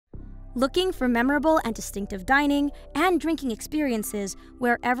Looking for memorable and distinctive dining and drinking experiences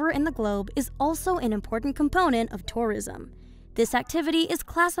wherever in the globe is also an important component of tourism. This activity is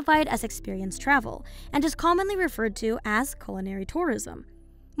classified as experience travel and is commonly referred to as culinary tourism.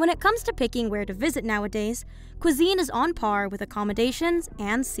 When it comes to picking where to visit nowadays, cuisine is on par with accommodations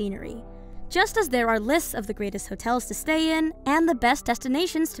and scenery. Just as there are lists of the greatest hotels to stay in and the best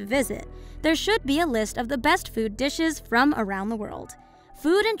destinations to visit, there should be a list of the best food dishes from around the world.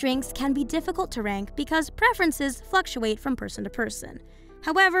 Food and drinks can be difficult to rank because preferences fluctuate from person to person.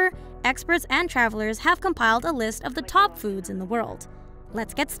 However, experts and travelers have compiled a list of the top foods in the world.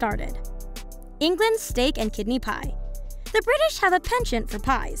 Let's get started. England's steak and kidney pie. The British have a penchant for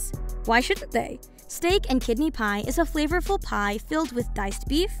pies. Why shouldn't they? Steak and kidney pie is a flavorful pie filled with diced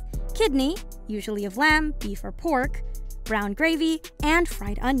beef, kidney, usually of lamb, beef, or pork, brown gravy, and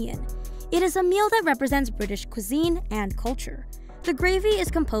fried onion. It is a meal that represents British cuisine and culture. The gravy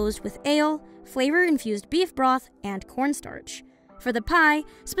is composed with ale, flavor-infused beef broth, and cornstarch. For the pie,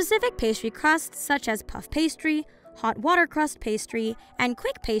 specific pastry crusts such as puff pastry, hot water crust pastry, and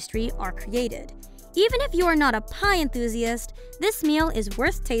quick pastry are created. Even if you are not a pie enthusiast, this meal is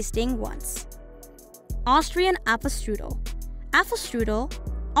worth tasting once. Austrian Apfelstrudel. Apfelstrudel,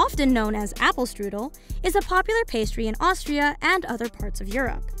 often known as apple strudel, is a popular pastry in Austria and other parts of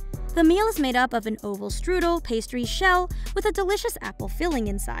Europe. The meal is made up of an oval strudel pastry shell with a delicious apple filling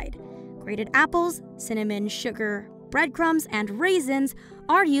inside. Grated apples, cinnamon, sugar, breadcrumbs, and raisins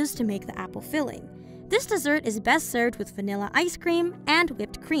are used to make the apple filling. This dessert is best served with vanilla ice cream and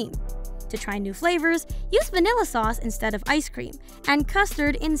whipped cream. To try new flavors, use vanilla sauce instead of ice cream and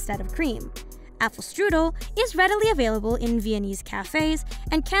custard instead of cream. Apfelstrudel is readily available in Viennese cafes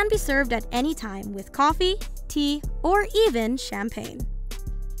and can be served at any time with coffee, tea, or even champagne.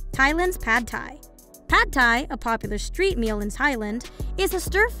 Thailand's Pad Thai. Pad Thai, a popular street meal in Thailand, is a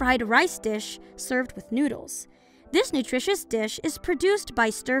stir-fried rice dish served with noodles. This nutritious dish is produced by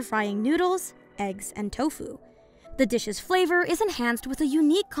stir-frying noodles, eggs, and tofu. The dish's flavor is enhanced with a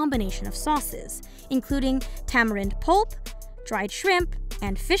unique combination of sauces, including tamarind pulp, dried shrimp,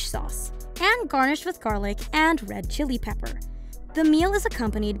 and fish sauce, and garnished with garlic and red chili pepper. The meal is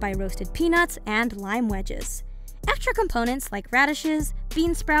accompanied by roasted peanuts and lime wedges. Extra components like radishes,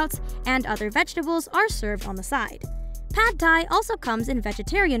 bean sprouts, and other vegetables are served on the side. Pad Thai also comes in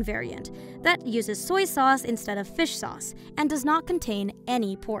vegetarian variant that uses soy sauce instead of fish sauce and does not contain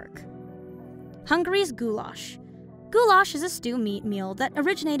any pork. Hungary's goulash. Goulash is a stew meat meal that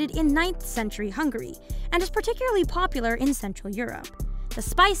originated in 9th century Hungary and is particularly popular in Central Europe. The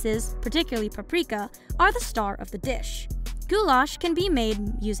spices, particularly paprika, are the star of the dish. Goulash can be made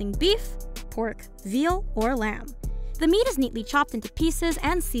using beef, pork, veal, or lamb. The meat is neatly chopped into pieces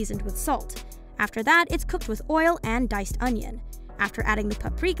and seasoned with salt. After that, it's cooked with oil and diced onion. After adding the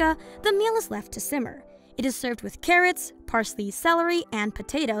paprika, the meal is left to simmer. It is served with carrots, parsley, celery, and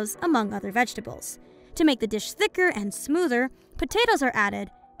potatoes, among other vegetables. To make the dish thicker and smoother, potatoes are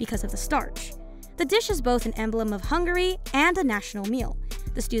added because of the starch. The dish is both an emblem of Hungary and a national meal.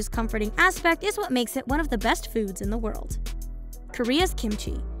 The stew's comforting aspect is what makes it one of the best foods in the world. Korea's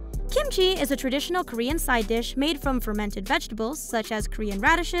kimchi. Kimchi is a traditional Korean side dish made from fermented vegetables such as Korean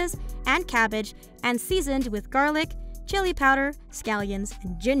radishes and cabbage and seasoned with garlic, chili powder, scallions,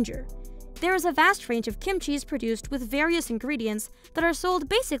 and ginger. There is a vast range of kimchis produced with various ingredients that are sold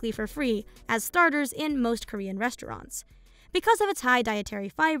basically for free as starters in most Korean restaurants. Because of its high dietary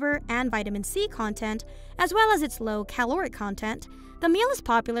fiber and vitamin C content, as well as its low caloric content, the meal is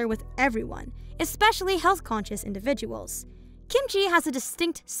popular with everyone, especially health-conscious individuals. Kimchi has a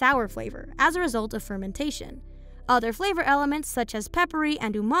distinct sour flavor as a result of fermentation. Other flavor elements such as peppery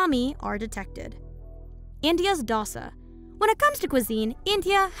and umami are detected. India's dosa. When it comes to cuisine,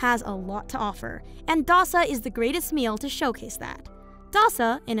 India has a lot to offer, and dosa is the greatest meal to showcase that.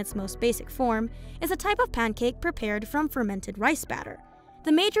 Dosa, in its most basic form, is a type of pancake prepared from fermented rice batter.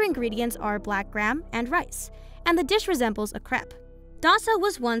 The major ingredients are black gram and rice, and the dish resembles a crepe. Dosa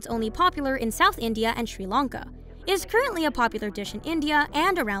was once only popular in South India and Sri Lanka. It is currently a popular dish in India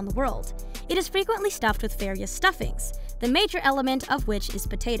and around the world. It is frequently stuffed with various stuffings, the major element of which is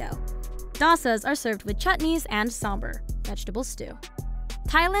potato. Dosas are served with chutneys and sambar, vegetable stew.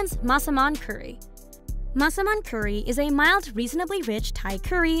 Thailand's Massaman curry. Massaman curry is a mild, reasonably rich Thai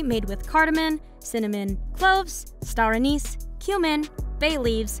curry made with cardamom, cinnamon, cloves, star anise, cumin, bay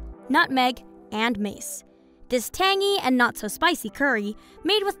leaves, nutmeg, and mace. This tangy and not-so-spicy curry,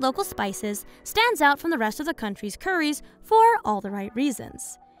 made with local spices, stands out from the rest of the country's curries for all the right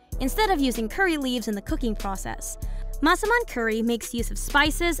reasons. Instead of using curry leaves in the cooking process, Massaman curry makes use of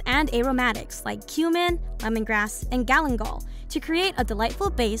spices and aromatics like cumin, lemongrass, and galangal to create a delightful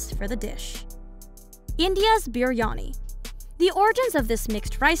base for the dish. India's biryani. The origins of this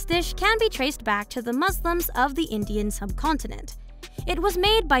mixed rice dish can be traced back to the Muslims of the Indian subcontinent. It was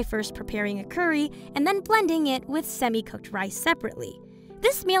made by first preparing a curry and then blending it with semi-cooked rice separately.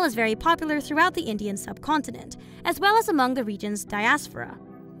 This meal is very popular throughout the Indian subcontinent, as well as among the region's diaspora.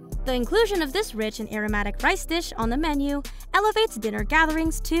 The inclusion of this rich and aromatic rice dish on the menu elevates dinner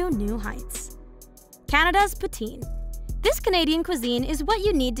gatherings to new heights. Canada's poutine. This Canadian cuisine is what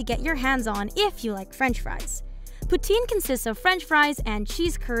you need to get your hands on if you like French fries. Poutine consists of French fries and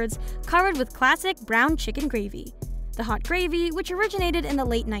cheese curds covered with classic brown chicken gravy. The hot gravy, which originated in the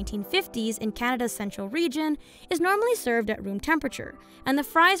late 1950s in Canada's central region, is normally served at room temperature, and the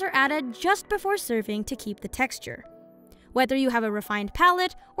fries are added just before serving to keep the texture. Whether you have a refined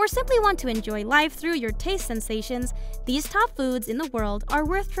palate or simply want to enjoy life through your taste sensations, these top foods in the world are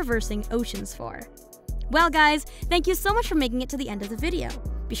worth traversing oceans for. Well guys, thank you so much for making it to the end of the video.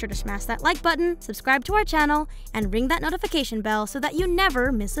 Be sure to smash that like button, subscribe to our channel, and ring that notification bell so that you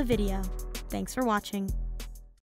never miss a video. Thanks for watching.